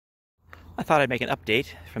I thought I'd make an update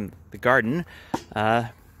from the garden.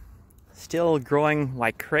 Still growing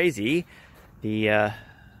like crazy. The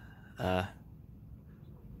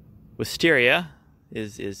wisteria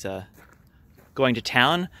is going to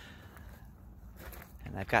town,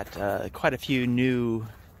 and I've got quite a few new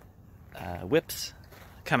whips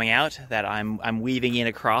coming out that I'm weaving in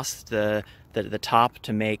across the top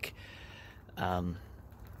to make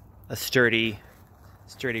a sturdy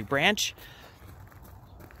branch.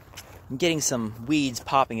 I'm getting some weeds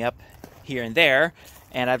popping up here and there,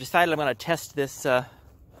 and I've decided I'm going to test this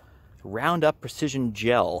Roundup Precision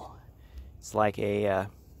Gel. It's like a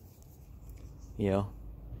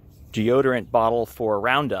deodorant bottle for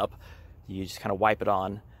Roundup. You just kind of wipe it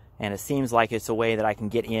on, and it seems like it's a way that I can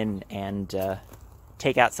get in and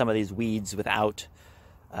take out some of these weeds without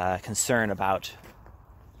concern about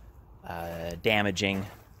damaging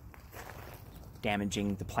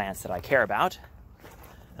the plants that I care about.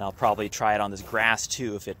 And I'll probably try it on this grass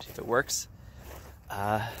too if it works.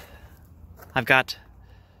 I've got,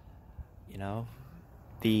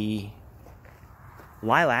 the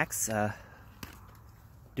lilacs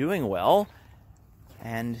doing well,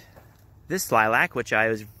 and this lilac, which I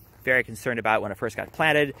was very concerned about when it first got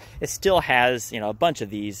planted, it still has, a bunch of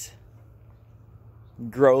these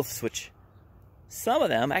growths, which some of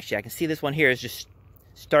them, actually I can see this one here is just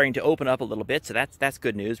starting to open up a little bit, so that's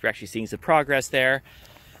good news. We're actually seeing some progress there.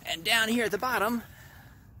 And down here at the bottom,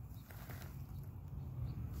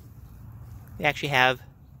 we actually have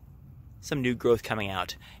some new growth coming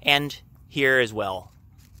out, and here as well.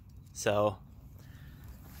 So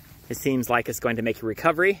it seems like it's going to make a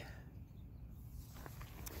recovery.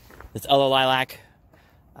 This other lilac,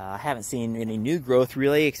 I haven't seen any new growth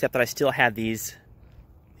really, except that I still have these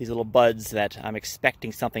little buds that I'm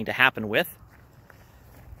expecting something to happen with.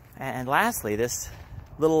 And lastly, this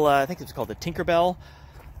little, I think it's called the Tinkerbell,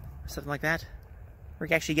 or something like that. We're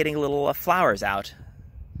actually getting little flowers out.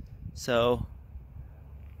 So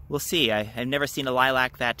we'll see. I've never seen a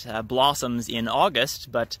lilac that blossoms in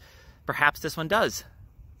August, but perhaps this one does.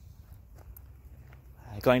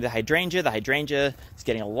 Going to the hydrangea is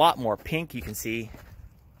getting a lot more pink. You can see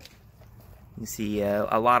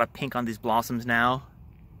a lot of pink on these blossoms now,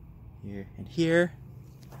 here and here.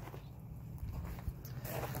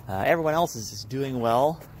 Everyone else is doing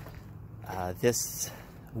well. This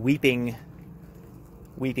weeping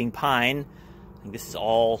pine, I think this is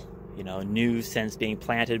all new since being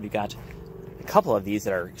planted. We've got a couple of these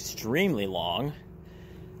that are extremely long.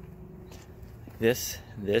 This,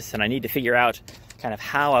 and I need to figure out kind of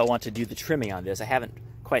how I want to do the trimming on this. I haven't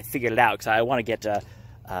quite figured it out because I want to get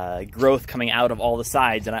growth coming out of all the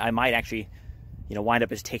sides, and I might actually wind up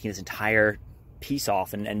just taking this entire piece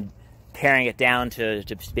off and paring it down to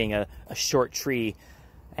just being a short tree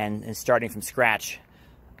and starting from scratch.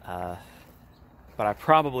 But I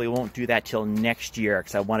probably won't do that till next year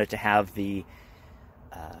because I want it to have the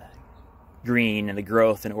green and the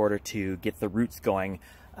growth in order to get the roots going.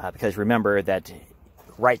 Because remember that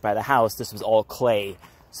right by the house, this was all clay,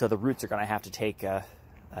 so the roots are going to have to take a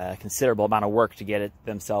considerable amount of work to get it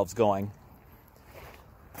themselves going.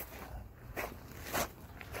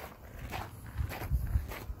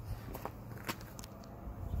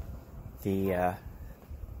 The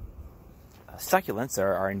succulents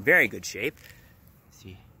are in very good shape.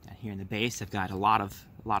 See down here in the base, I've got a lot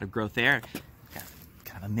of growth there. Got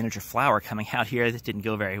kind of a miniature flower coming out here. This didn't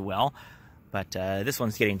go very well, but this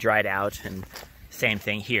one's getting dried out, and same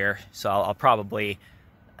thing here. So I'll probably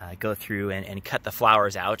go through and cut the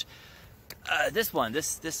flowers out. This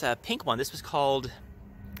pink one, this was called,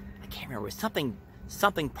 I can't remember, it was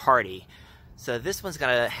something party. So this one's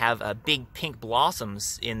gonna have big pink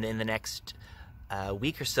blossoms in the next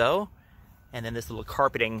week or so, and then this little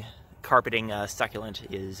carpeting succulent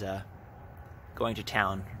is going to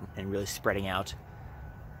town and really spreading out.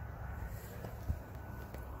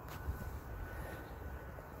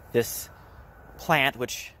 This plant,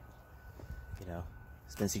 which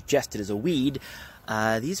has been suggested as a weed,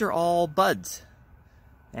 these are all buds,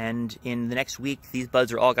 and in the next week these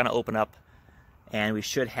buds are all going to open up, and we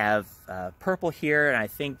should have purple here, and I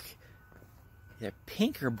think they're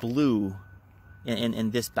pink or blue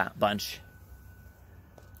in this bunch.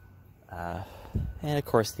 And of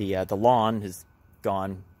course the lawn has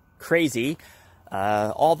gone crazy.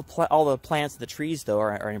 All the plants and the trees though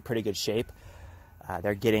are in pretty good shape.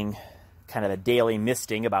 They're getting kind of a daily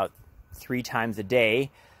misting about 3 times a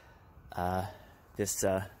day. This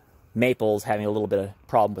maple's having a little bit of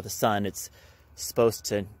problem with the sun. It's supposed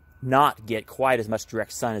to not get quite as much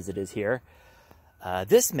direct sun as it is here.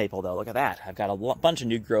 This maple though, look at that. I've got a bunch of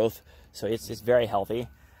new growth, so it's very healthy.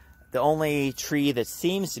 The only tree that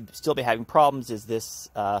seems to still be having problems is this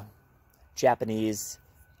Japanese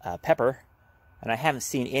pepper, and I haven't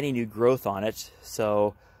seen any new growth on it,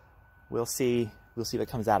 so we'll see what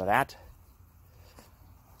comes out of that.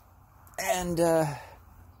 And the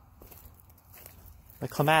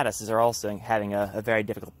clematis are also having a very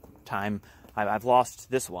difficult time. I've lost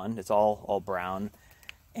this one. It's all brown.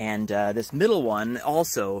 And this middle one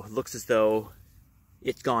also looks as though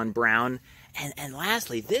it's gone brown. And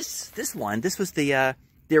lastly, this was the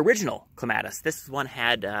original clematis. This one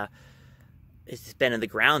had it's been in the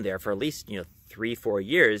ground there for at least 3-4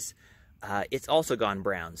 years. It's also gone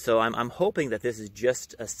brown. So I'm hoping that this is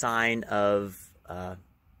just a sign of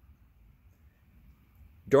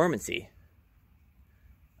dormancy,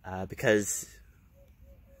 because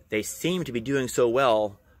they seem to be doing so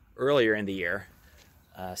well earlier in the year.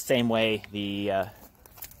 Same way the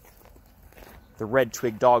red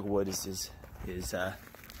twig dogwood is a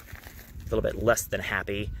little bit less than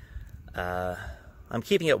happy. I'm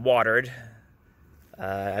keeping it watered.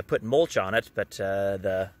 I put mulch on it, but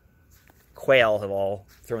the quail have all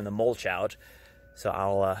thrown the mulch out, so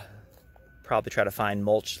I'll probably try to find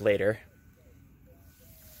mulch later.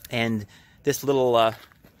 And this little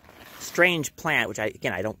strange plant, which I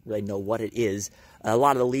don't really know what it is. A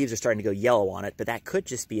lot of the leaves are starting to go yellow on it, but that could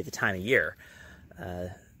just be the time of year.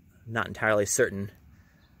 Not entirely certain.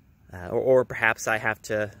 Or perhaps I have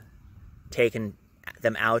to take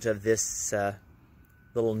them out of this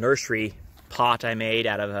little nursery pot I made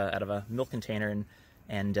out of a milk container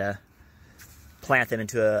and plant them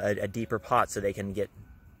into a deeper pot so they can get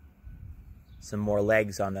some more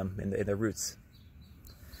legs on them in the roots.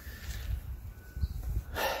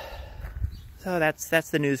 So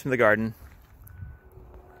that's the news from the garden.